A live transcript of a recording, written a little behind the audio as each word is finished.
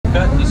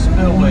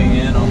spillway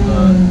in on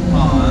the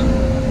pond.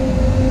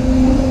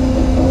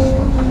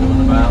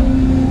 Doing about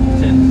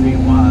 10 feet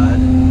wide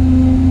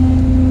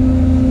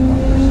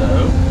or so.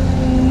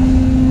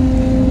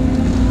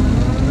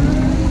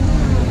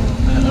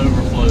 That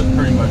overflow is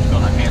pretty much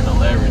going to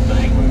handle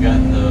everything. We've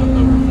got the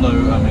overflow,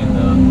 the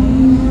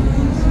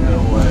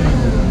spillway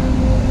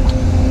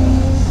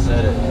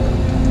set at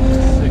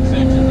 6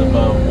 inches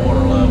above water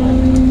level.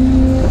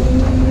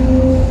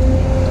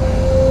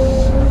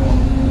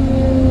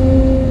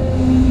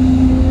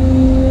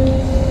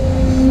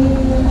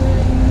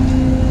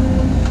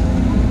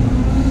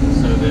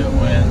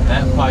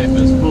 Pipe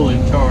is fully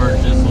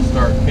charged, this will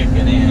start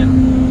kicking in.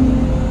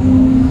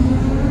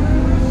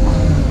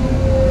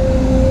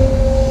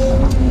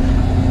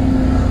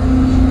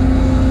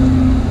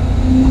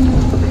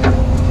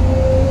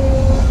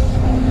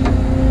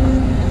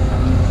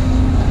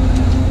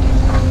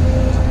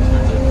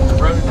 There's a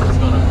road that's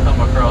going to come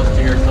across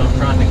here, so I'm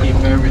trying to keep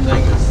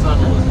everything as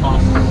subtle as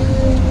possible.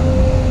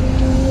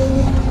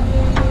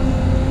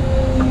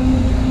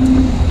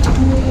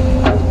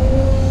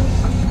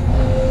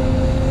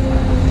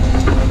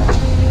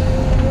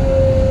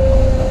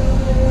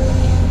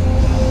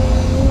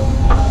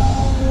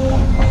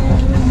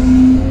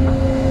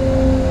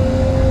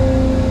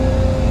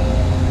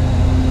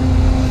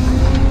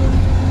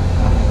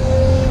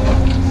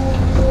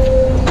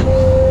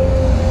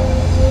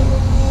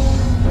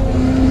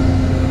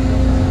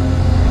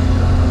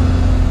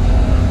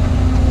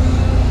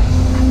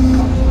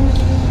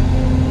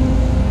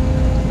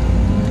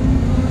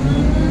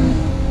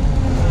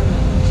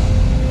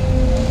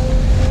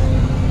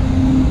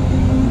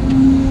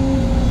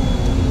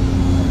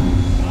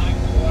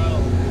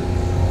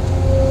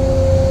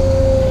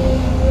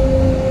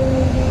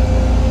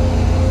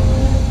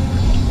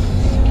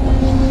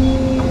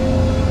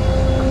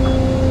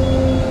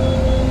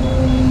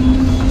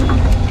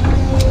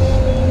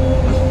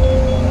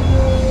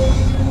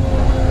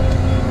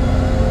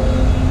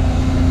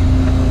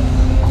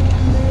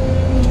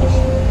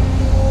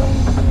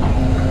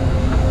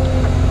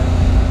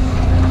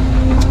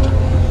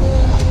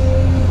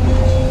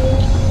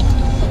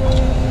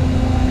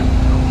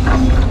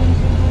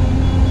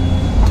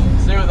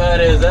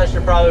 That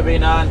should probably be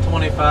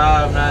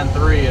 925,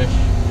 93-ish.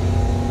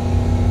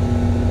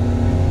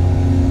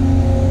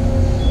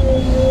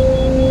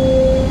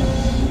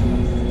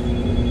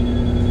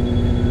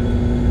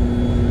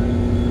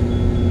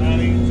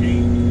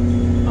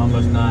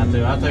 Almost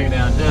 92. I'll take it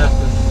down just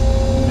a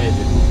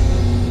midget.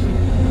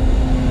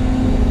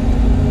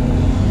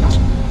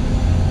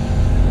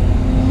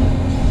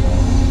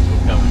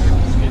 We'll come here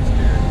with the skid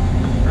steer.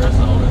 Press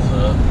all this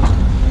up.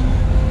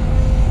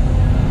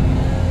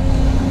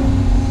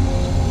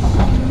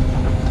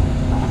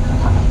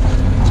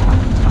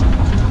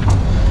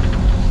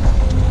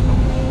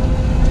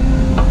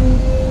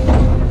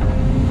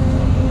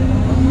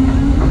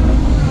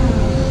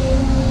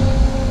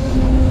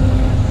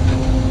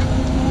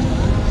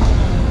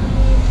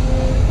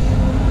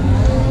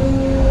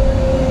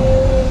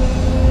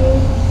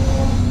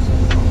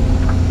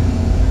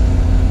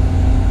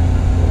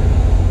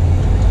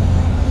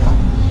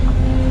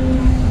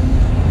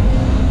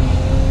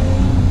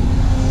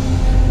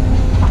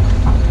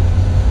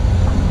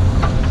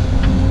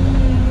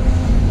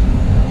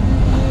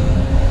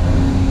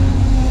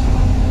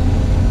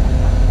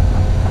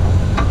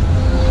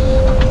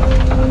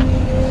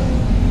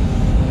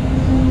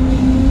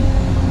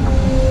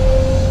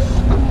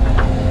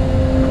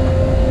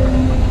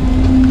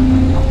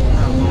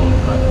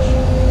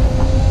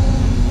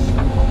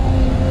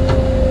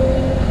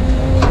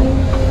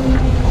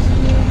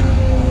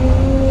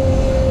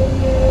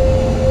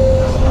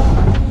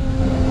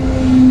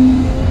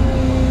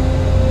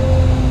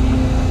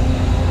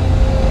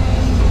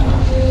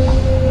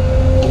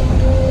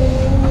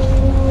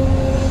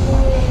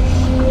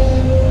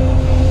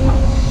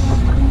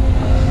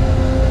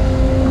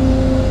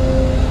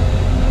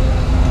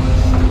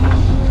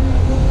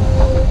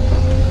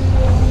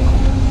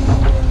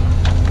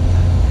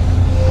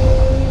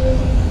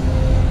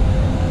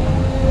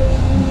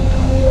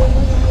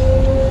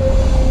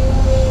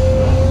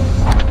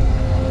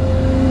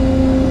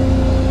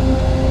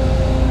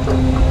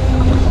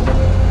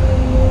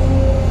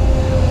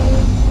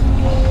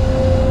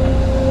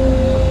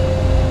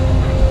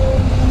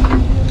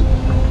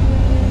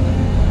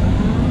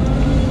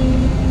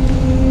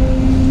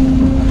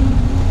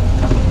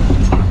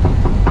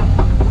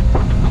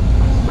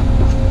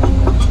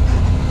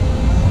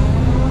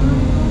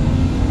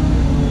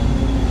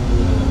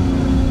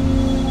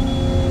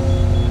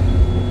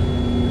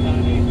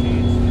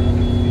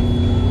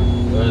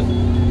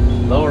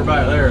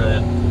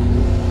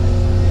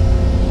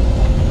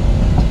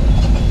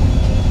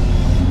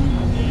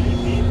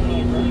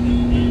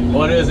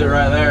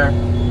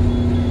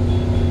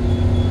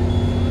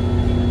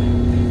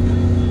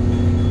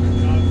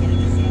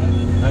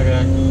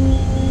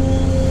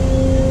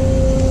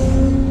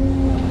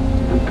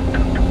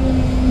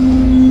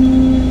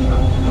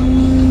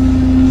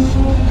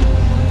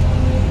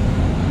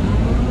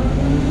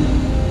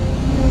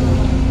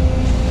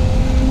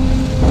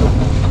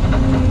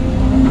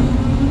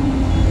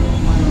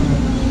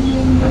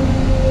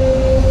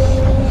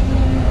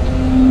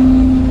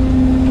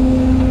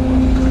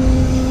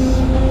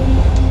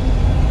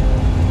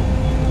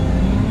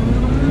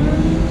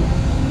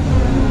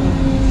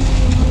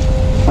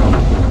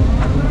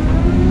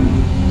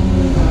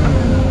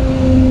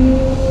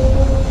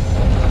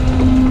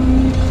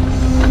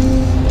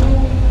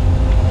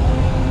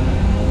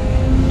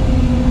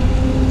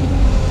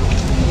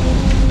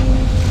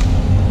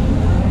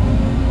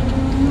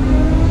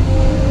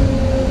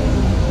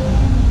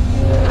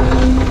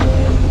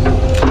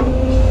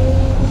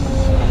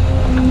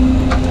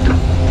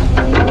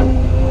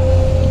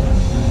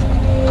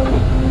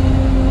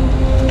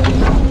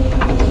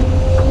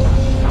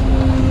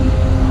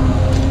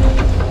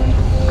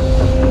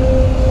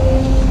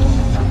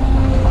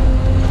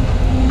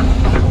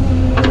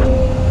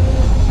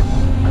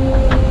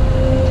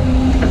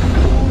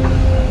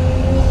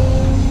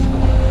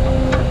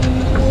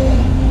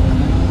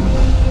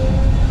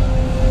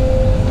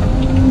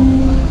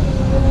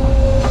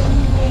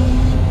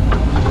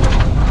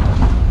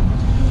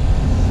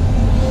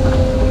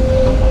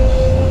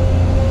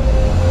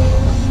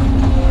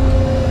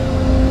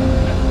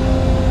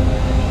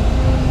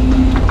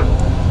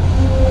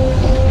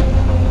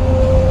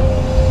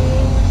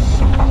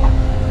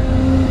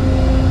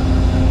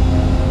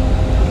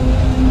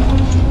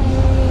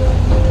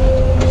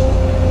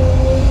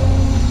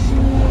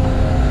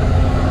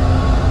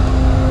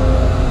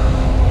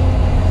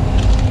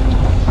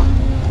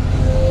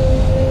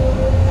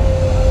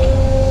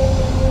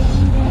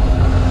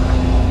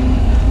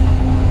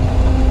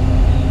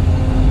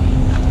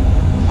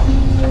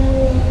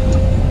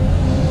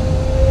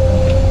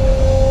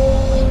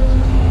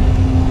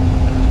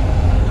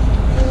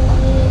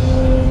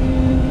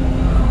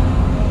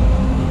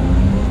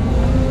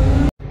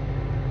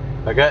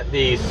 I got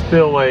the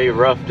spillway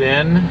roughed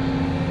in.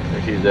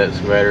 Let's use the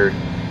excavator,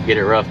 get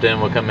it roughed in.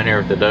 We'll come in here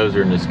with the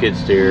dozer and the skid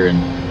steer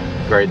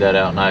and grade that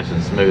out nice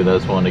and smooth. I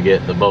just want to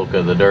get the bulk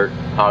of the dirt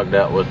hogged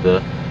out with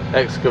the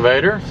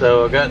excavator.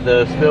 So I got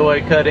the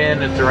spillway cut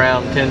in. It's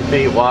around 10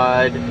 feet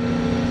wide,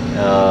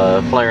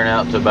 flaring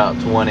out to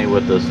about 20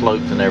 with the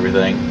slopes and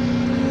everything.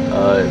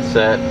 It's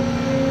set,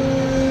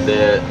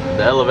 the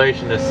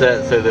elevation is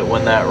set so that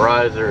when that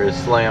riser is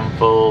slammed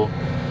full,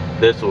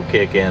 this will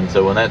kick in.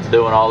 So when that's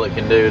doing all it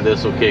can do,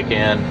 this will kick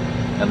in,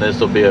 and this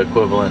will be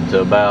equivalent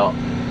to about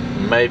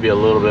maybe a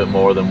little bit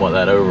more than what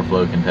that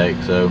overflow can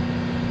take. So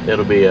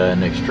it'll be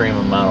an extreme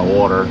amount of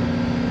water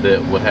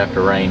that would have to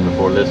rain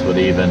before this would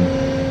even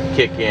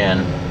kick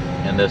in,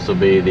 and this will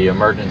be the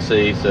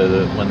emergency, so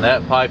that when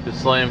that pipe is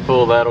slammed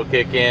full, that'll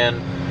kick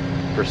in.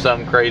 For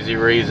some crazy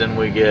reason,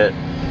 we get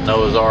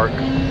Noah's Ark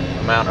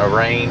amount of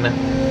rain.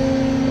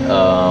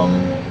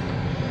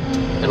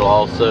 It'll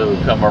also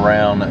come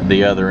around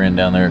the other end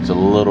down there. It's a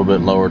little bit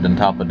lower than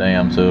top of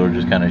dam, so it'll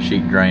just kind of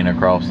sheet drain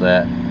across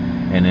that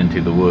and into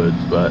the woods.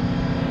 But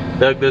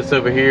dug this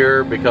over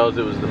here because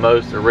it was the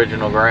most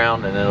original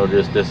ground, and it'll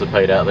just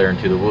dissipate out there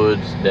into the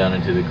woods, down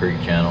into the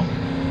creek channel.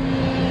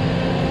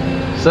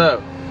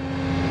 So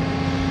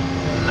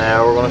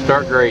now we're going to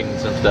start grading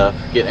some stuff,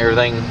 getting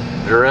everything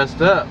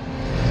dressed up.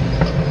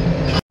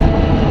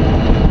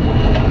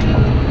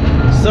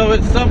 So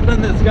it's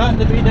something that's got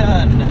to be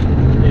done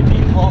if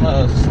you want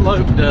a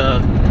slope to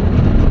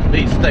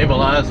be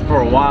stabilized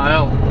for a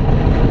while,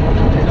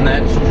 and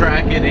that's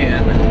track it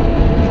in.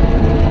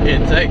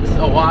 It takes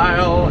a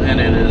while and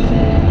it is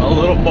a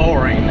little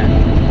boring,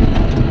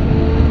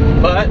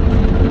 but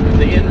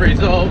the end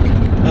result,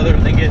 other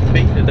than getting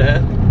beat to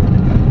death,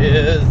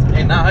 is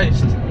a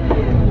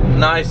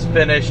nice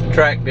finished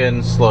tracked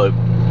in slope.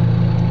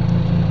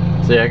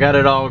 See, I got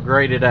it all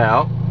graded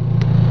out.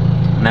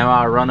 Now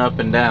I run up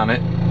and down it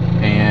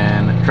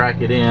and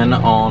track it in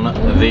on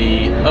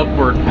the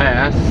upward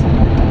pass,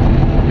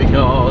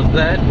 because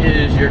that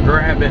is your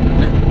grabbing.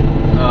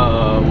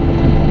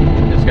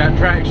 It's got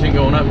traction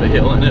going up the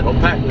hill, and it'll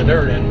pack the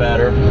dirt in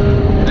better,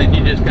 and then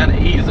you just kind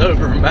of ease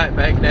over and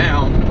back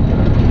down,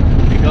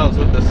 because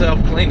with the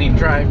self-cleaning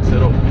tracks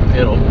it'll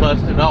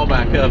bust it all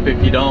back up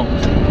if you don't.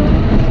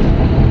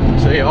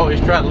 So you always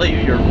try to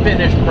leave your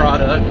finished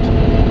product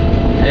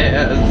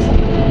as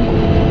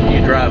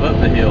you drive up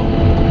the hill.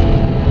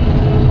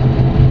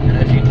 And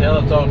as you can tell,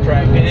 it's all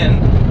tracked in.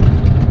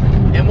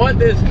 And what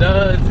this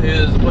does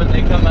is, when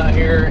they come out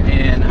here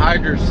and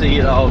hydro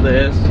seed all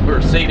this,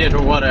 or seed it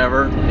or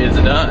whatever is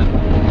done,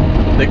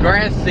 the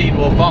grass seed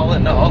will fall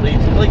into all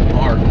these cleat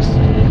marks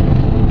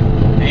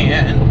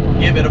and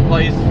give it a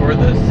place for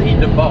the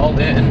seed to fall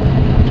in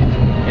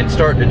and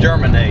start to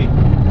germinate.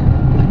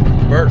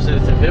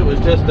 Versus if it was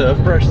just a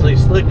freshly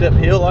slicked up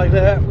hill like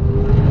that,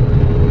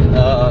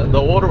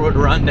 the water would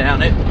run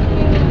down it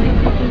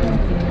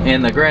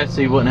and the grass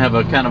seed wouldn't have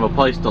a kind of a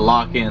place to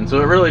lock in.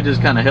 So it really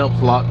just kind of helps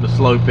lock the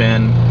slope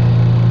in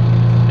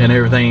and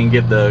everything, and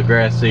give the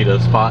grass seed a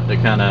spot to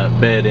kind of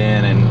bed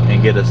in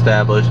and get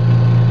established,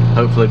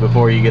 hopefully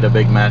before you get a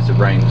big massive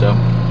rain. So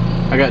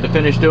I got to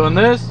finish doing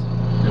this,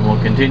 and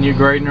we'll continue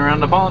grading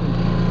around the pond.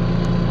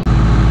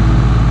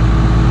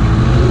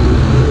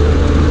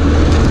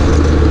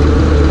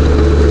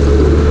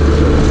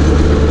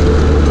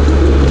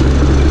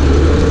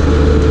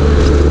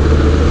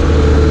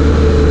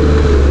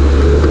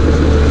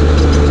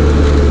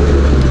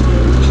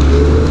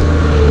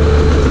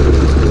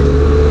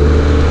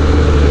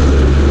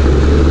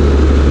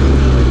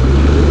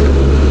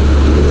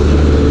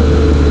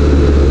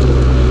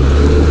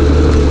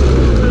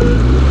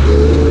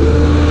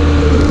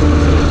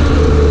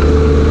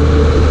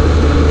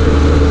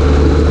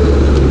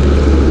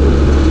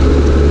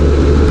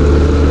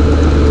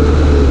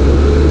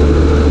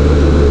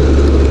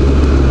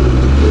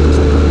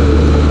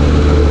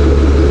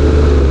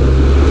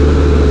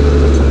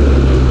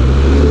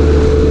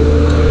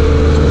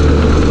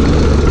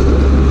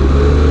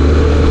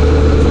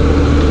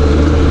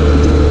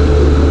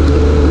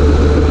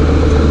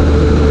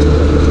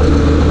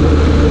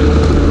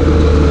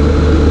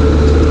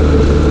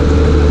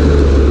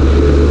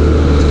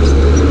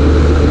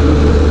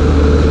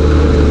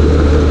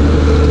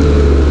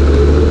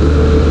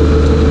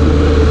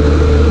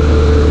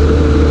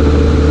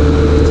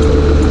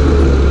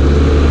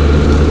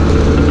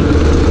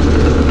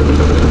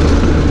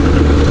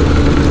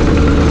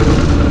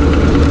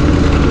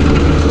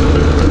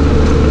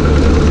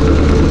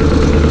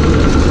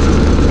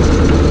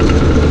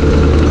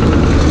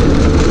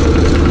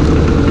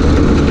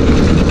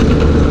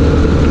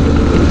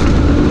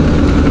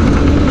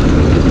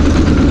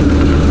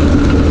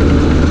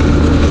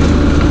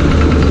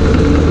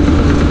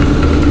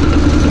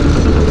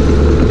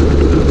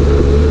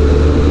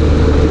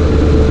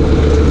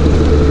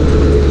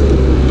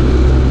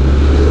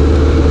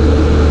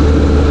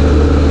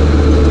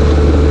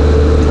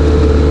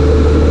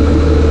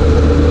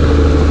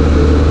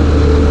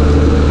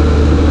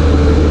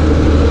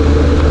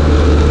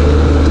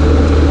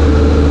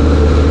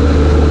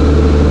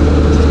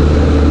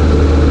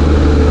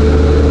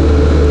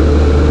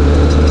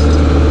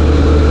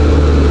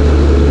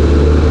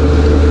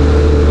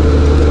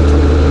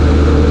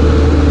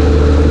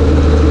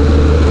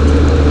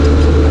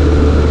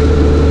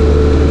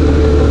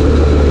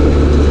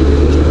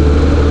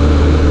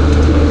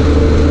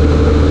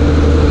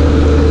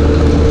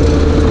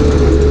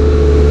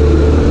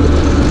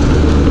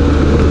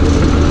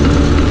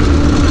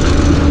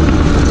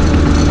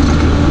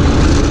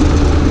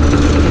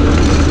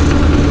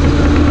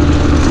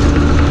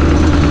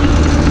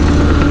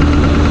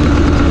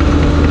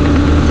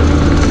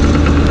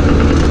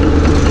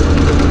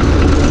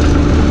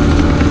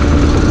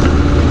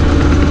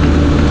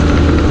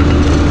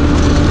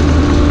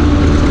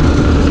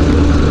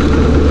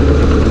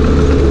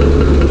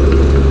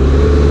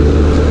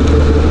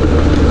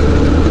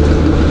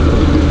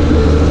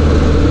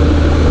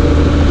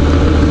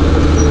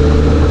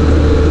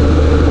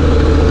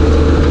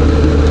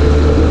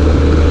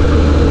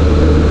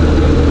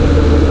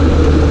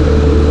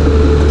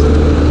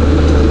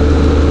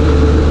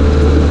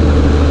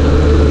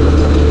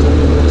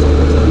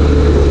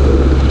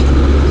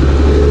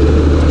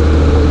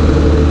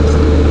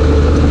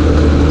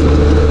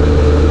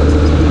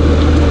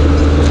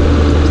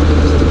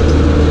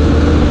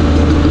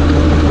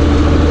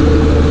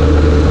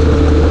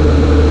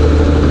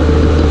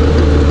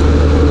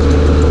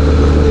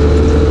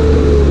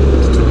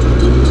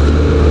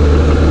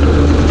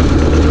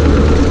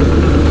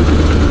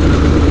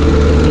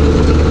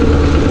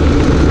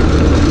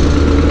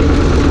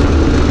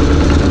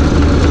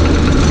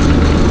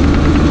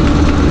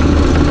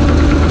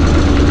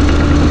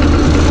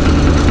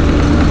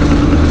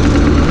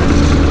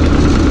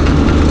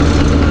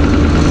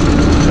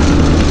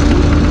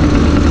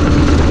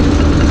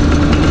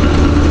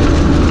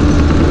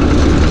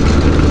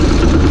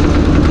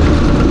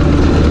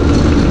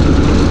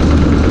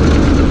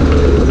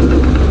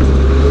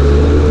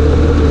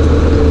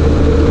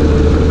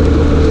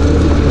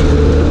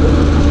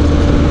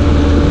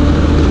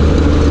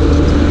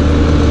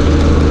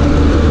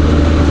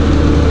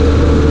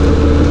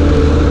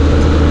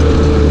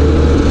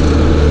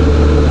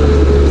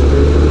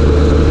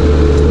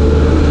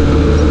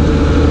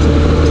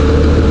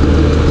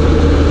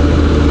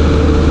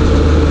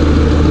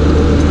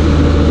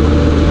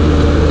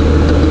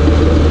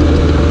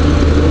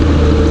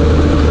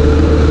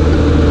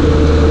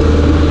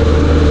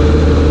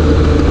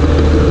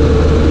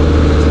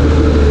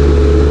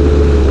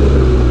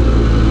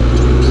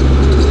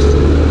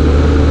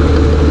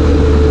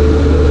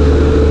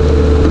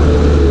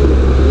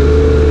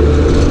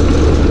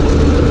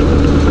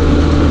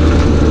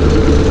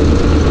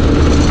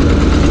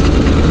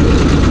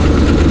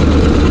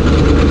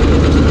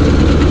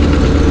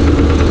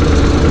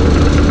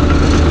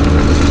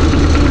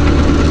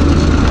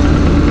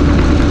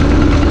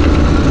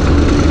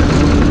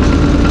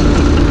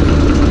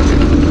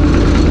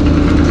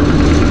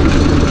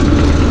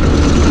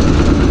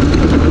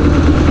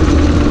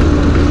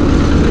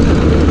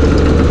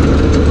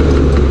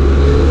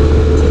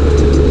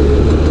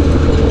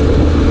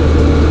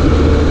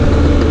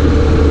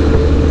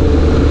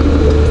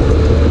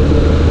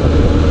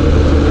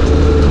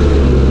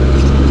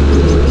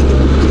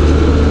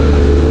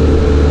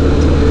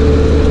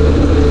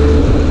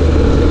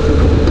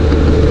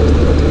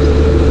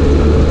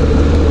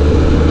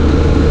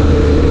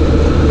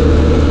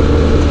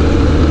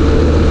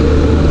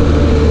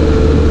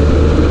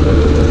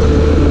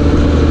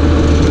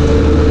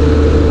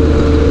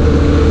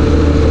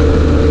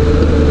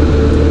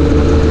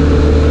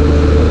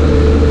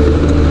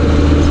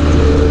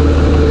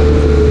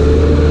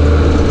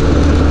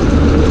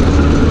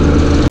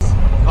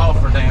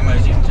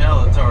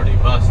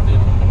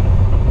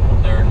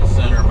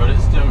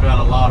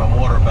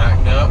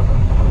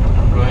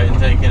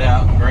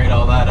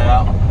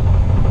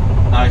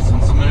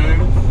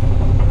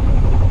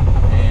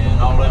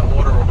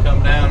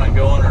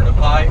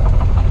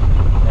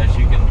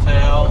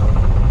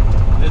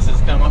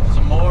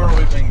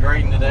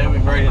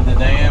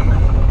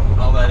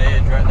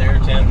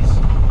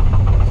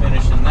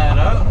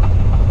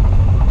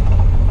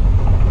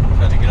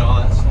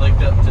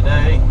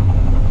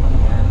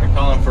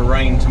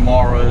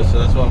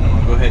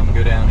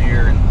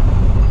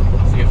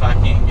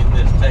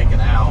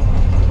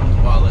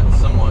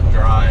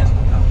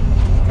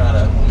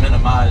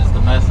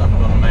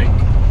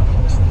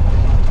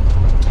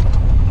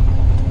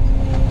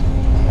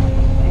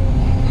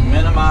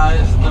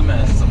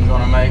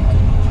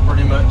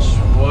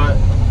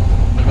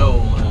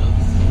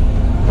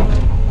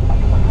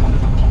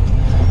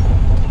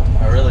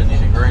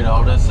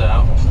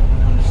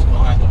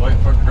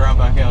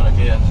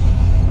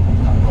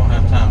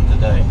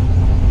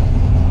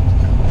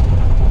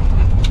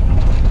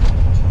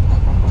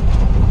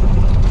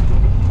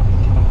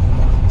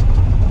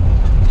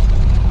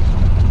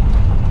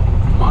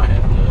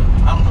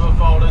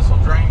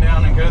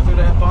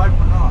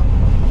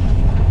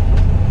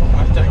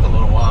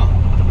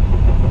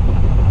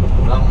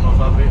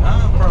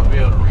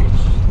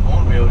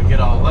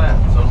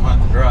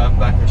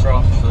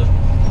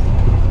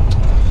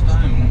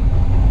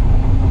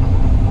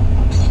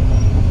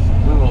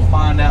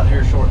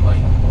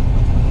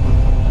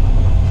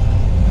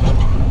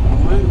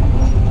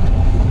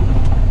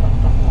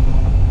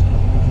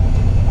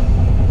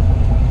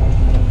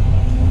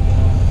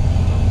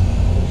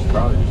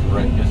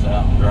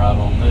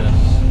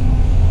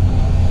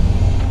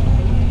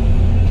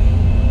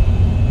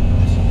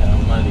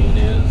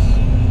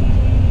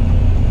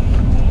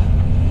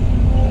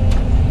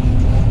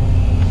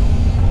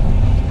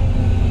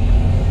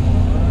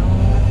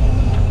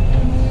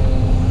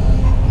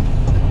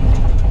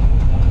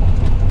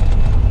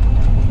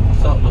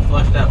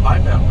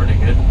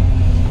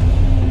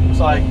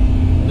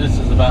 This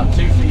is about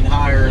 2 feet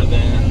higher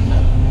than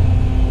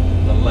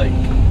the lake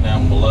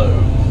down below.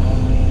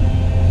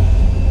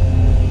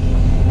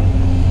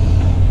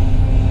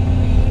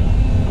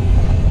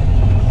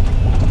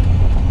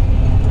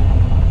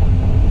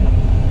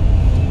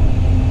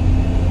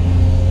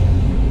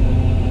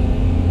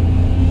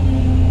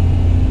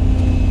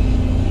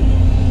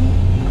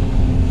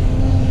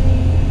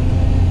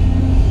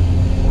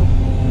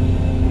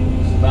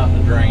 It's about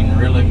to drain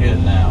really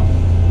good now.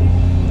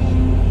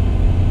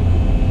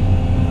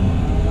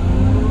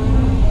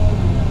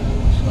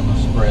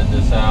 Spread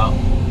this out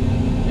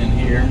in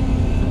here.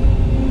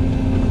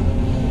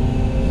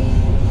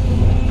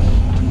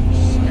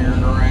 Smear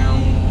it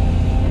around.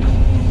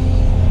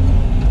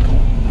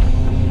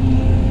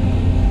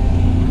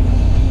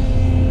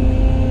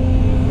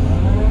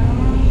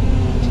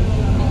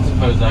 I don't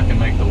suppose I can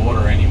make the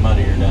water any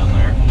muddier down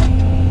there.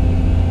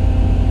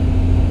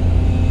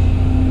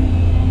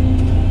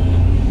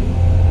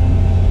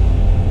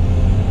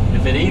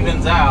 If it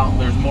evens out,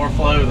 there's more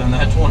flow than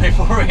that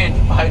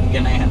 24-inch pipe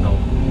can handle.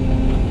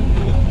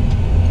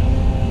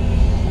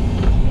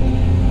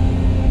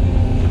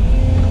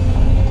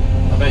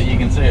 I bet you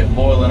can see it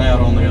boiling out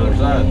on the other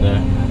side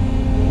though.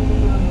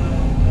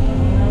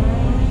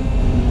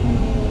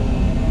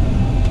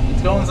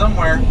 It's going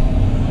somewhere.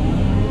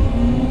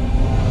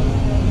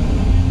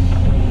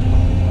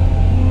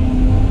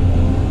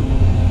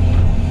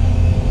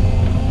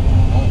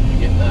 Oh,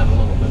 get that a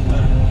little bit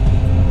better.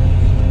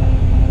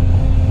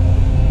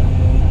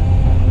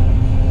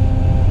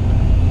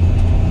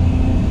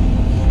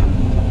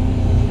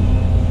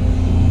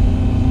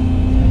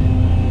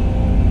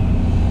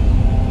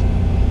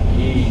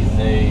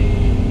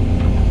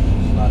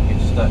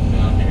 Stuck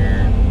down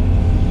here.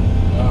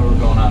 Oh, we're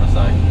going out of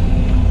sight.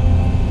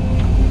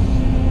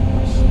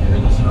 Steer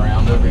this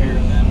around over here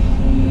then.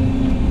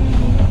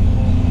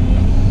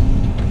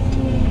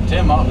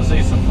 Tim ought to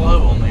see some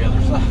flow on the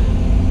other side.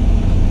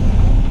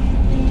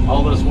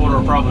 All this water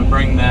will probably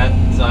bring that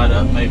side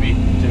up maybe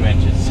 2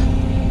 inches.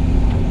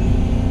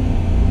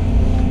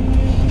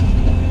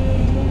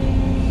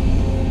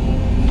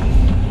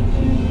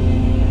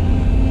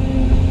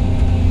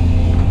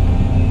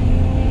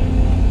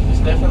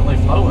 Definitely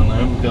flowing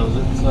though, because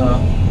it's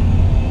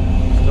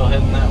still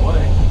heading that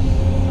way.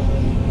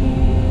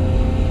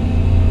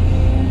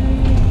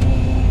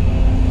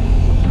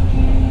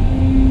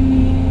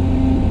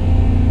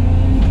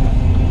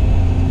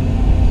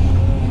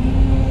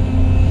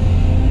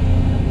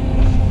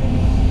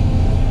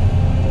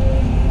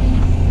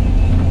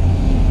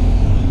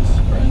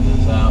 Spread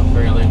this out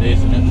fairly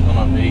decent. It's going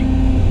to be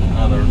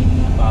another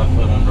 5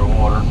 foot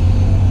underwater.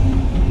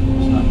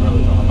 It's not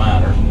really going to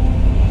matter.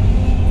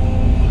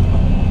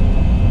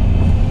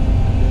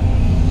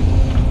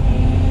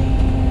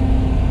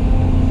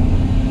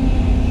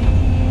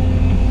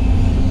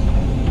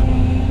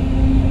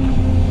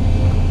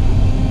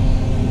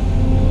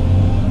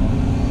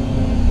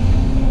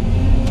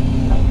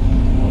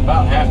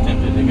 About half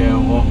tempted to go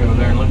walk over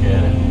there and look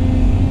at it.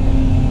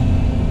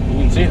 You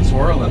can see it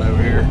swirling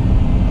over here.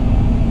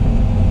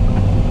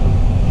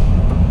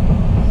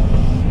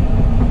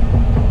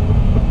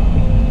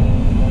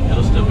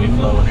 It'll still be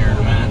flowing here in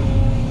a minute.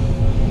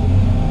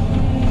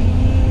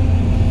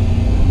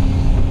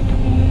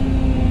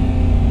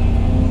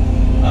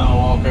 I'll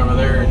walk over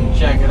there and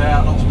check it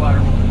out. Don't splatter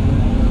me.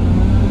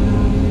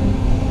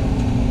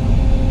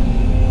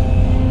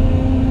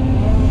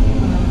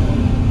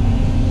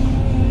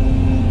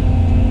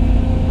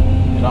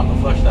 I'm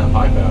gonna flush that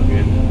pipe out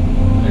good.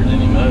 If there's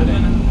any mud in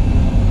it.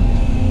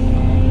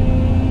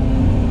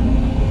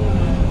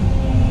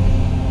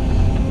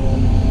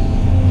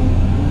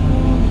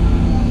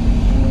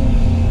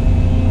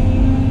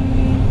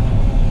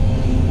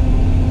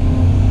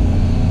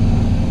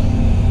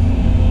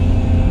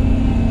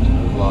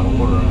 There's a lot of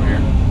water over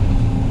here.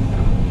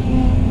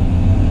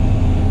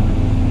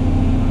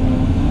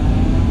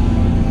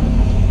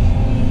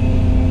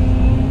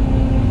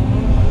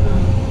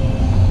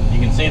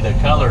 See the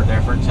color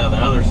difference, how the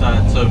other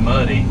side's so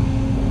muddy,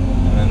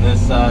 and then this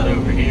side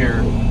over here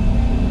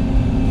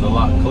is a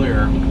lot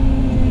clearer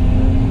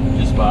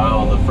just by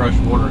all the fresh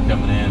water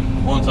coming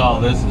in. Once all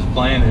this is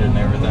planted and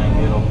everything,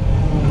 it'll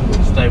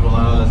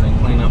stabilize and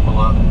clean up a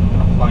lot,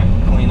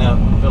 clean up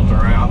and filter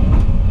out.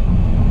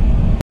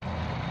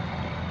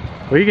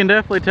 Well, you can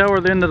definitely tell where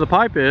the end of the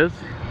pipe is.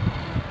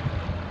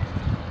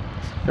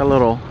 Got a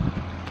little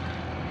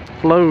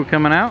flow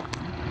coming out.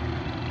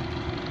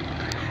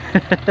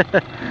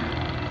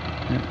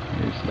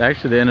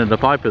 Actually, the end of the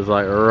pipe is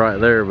like right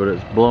there, but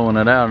it's blowing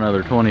it out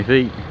another 20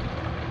 feet.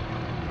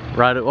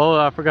 Right at, oh,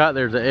 I forgot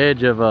there's the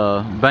edge of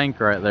a bank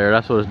right there.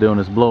 That's what it's doing,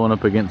 is blowing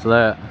up against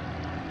that.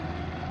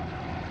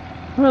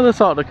 Well, this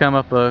ought to come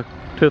up 2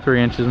 or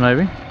 3 inches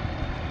maybe.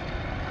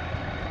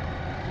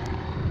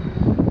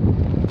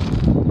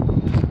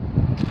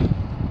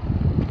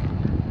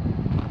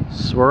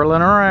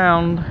 Swirling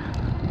around.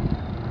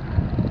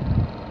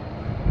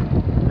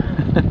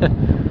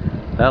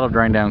 That'll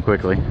drain down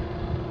quickly.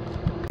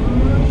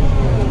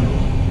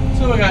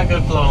 So we got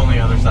good flow on the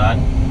other side.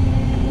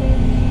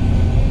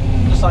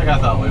 just like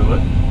I thought we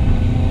would.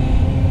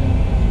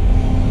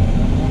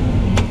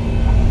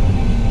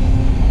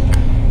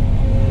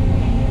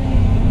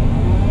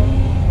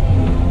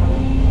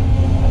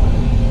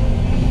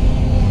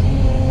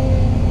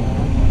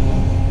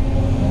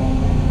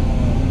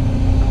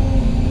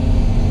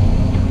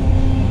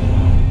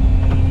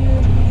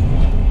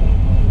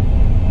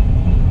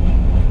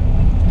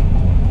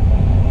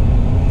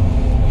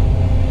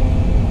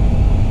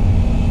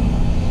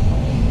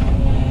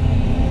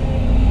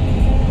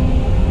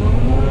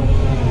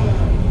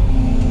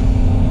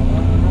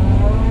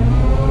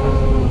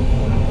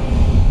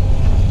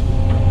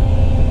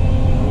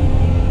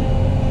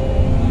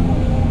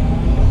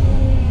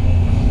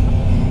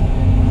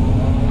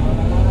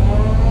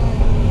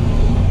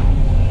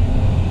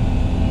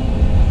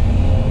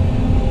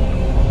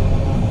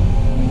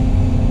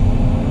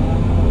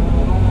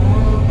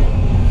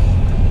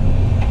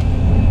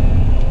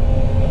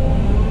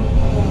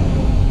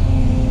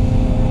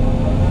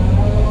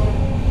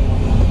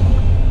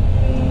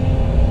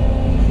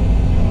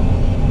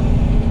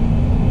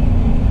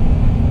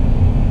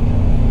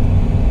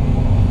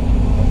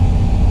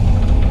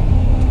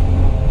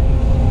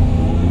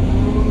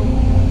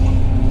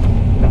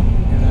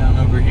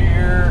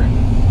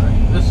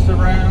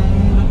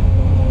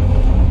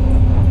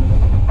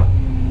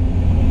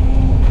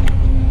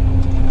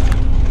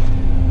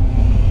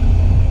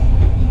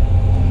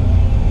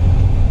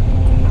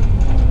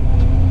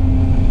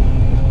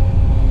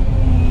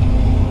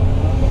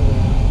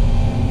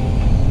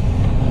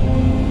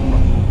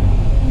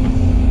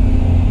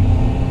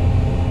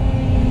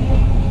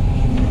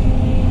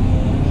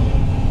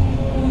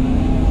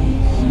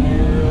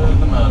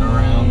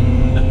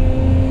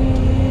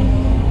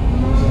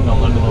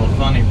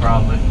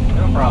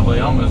 Probably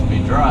almost be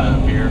dry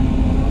up here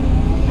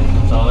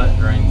once all that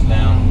drains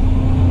down,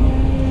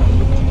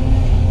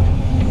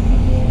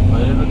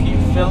 but it'll keep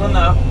filling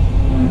up.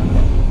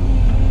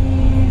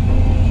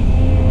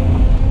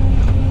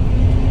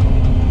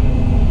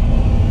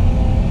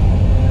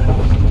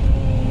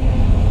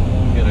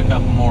 Get a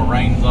couple more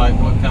rains like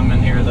what come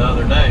in here the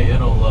other day,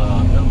 it'll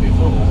be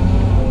full.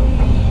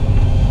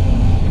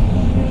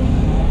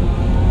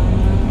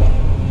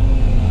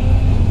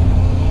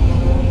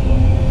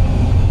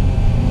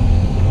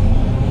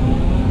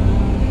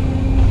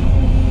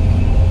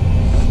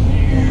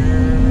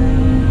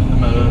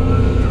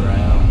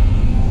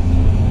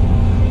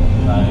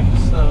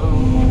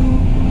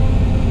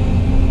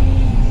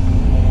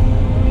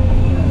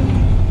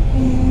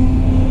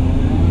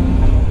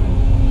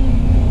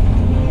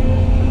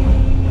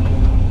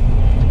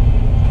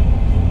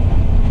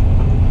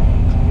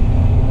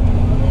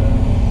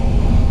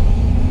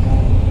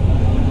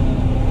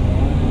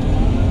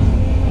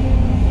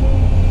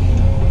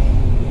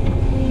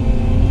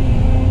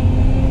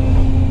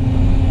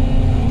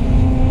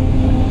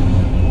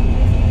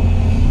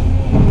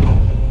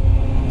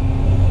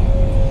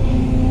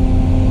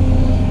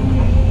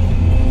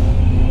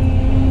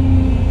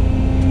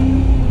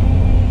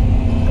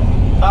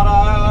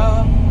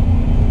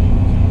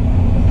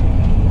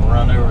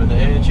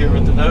 Here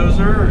with the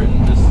dozer,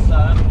 and this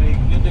side will be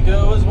good to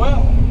go as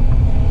well.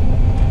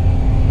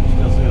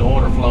 Still see the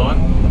water flowing.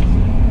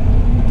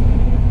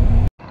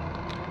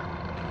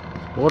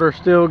 Water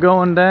still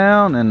going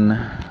down and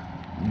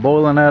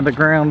boiling out of the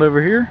ground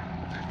over here.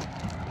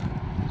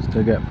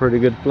 Still got pretty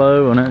good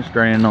flow, and it's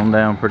draining on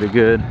down pretty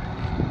good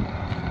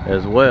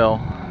as well.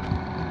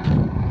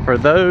 For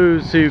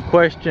those who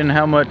question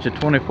how much a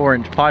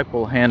 24-inch pipe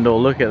will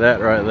handle, look at that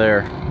right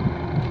there.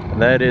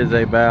 That is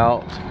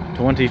about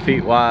 20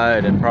 feet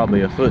wide and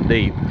probably a foot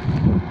deep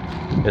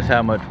is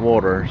how much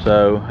water.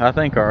 So I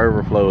think our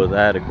overflow is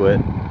adequate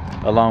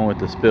along with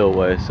the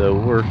spillway, so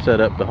we're set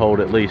up to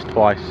hold at least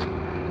twice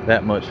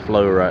that much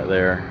flow right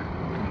there,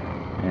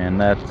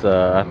 and that's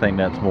I think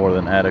that's more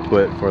than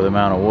adequate for the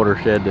amount of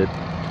watershed that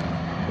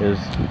is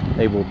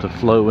able to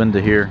flow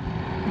into here.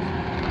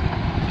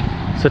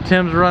 So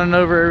Tim's running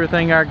over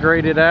everything I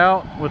graded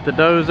out with the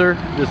dozer,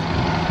 just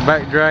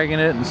back dragging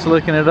it and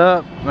slicking it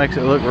up. Makes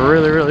it look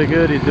really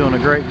good. He's doing a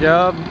great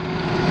job.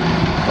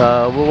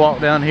 We'll walk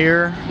down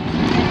here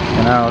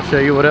and I'll show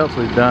you what else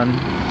we've done.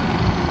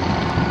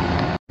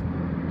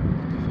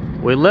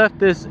 We left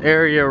this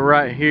area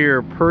right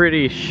here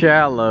pretty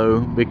shallow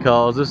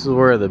because this is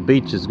where the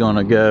beach is going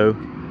to go.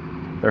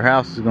 Their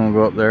house is going to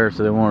go up there,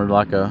 so they wanted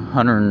like a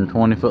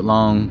 120-foot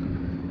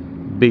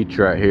long beach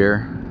right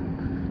here.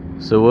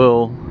 So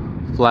we'll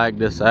flag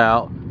this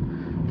out,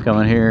 come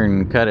in here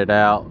and cut it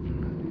out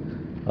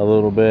a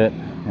little bit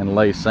and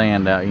lay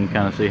sand out. You can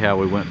kind of see how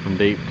we went from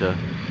deep to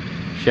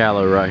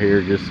shallow right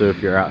here, just so if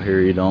you're out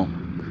here you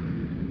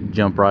don't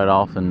jump right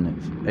off and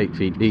it's 8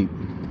 feet deep.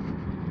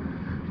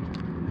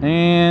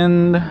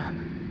 And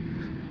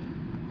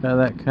got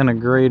that kind of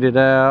graded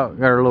out,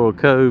 got our little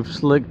cove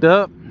slicked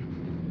up,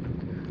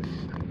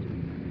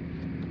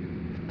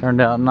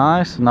 turned out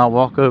nice, and I'll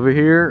walk over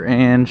here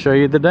and show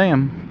you the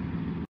dam.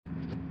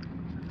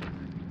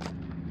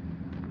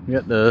 We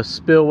got the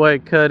spillway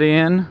cut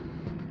in.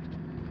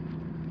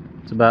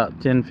 It's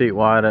about 10 feet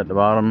wide at the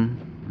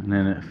bottom and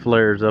then it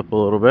flares up a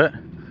little bit,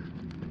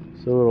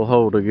 so it'll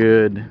hold a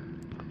good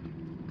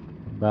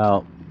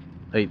about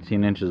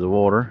 18 inches of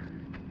water.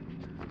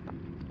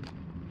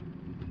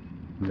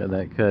 Got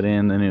that cut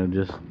in, then it'll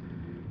just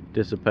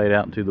dissipate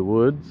out into the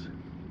woods.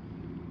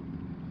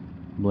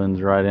 Blends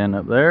right in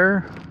up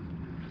there.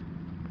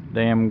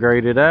 Dam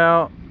graded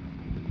out,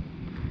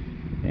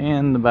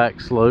 and the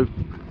back slope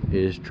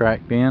is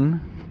tracked in.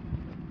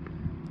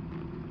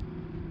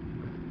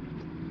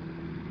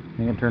 I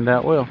think it turned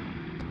out well.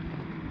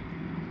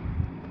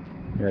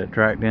 Got it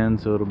tracked in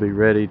so it'll be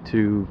ready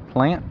to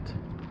plant,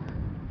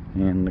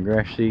 and the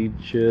grass seed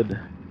should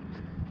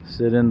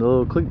sit in the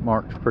little cleat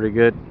marks pretty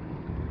good.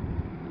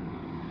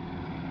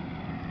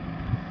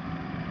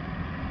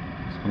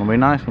 It's gonna be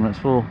nice when it's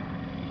full.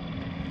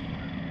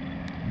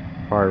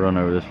 Probably run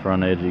over this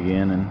front edge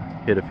again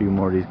and hit a few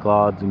more of these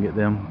clods and get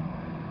them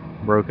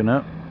broken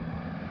up.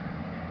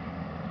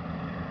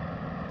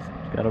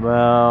 It's got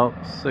about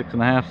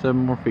 6.5,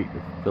 7 more feet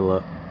to fill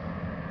up.